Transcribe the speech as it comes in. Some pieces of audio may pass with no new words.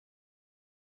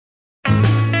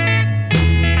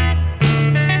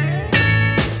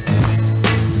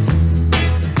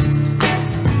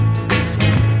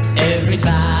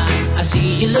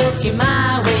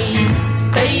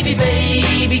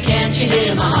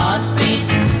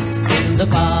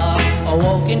park or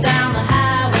walking down the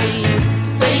highway.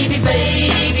 Baby,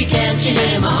 baby, can't you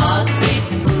hear my heartbeat?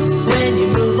 When you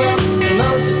move up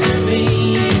closer to me,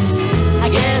 I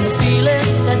get a feeling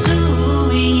that's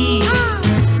ooey.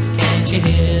 Can't you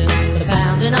hear the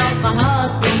pounding of my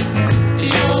heartbeat? 'Cause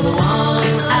you're the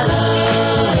one I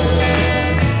love.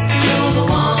 You're the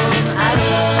one I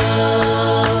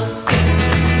love.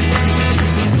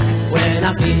 When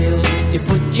I feel you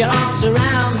put your arms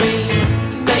around me,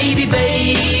 baby,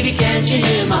 baby, can't you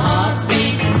hear my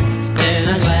heartbeat? Then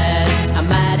I'm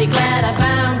mighty glad I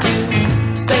found you.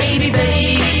 Baby,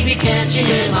 baby, can't you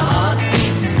hear my heartbeat?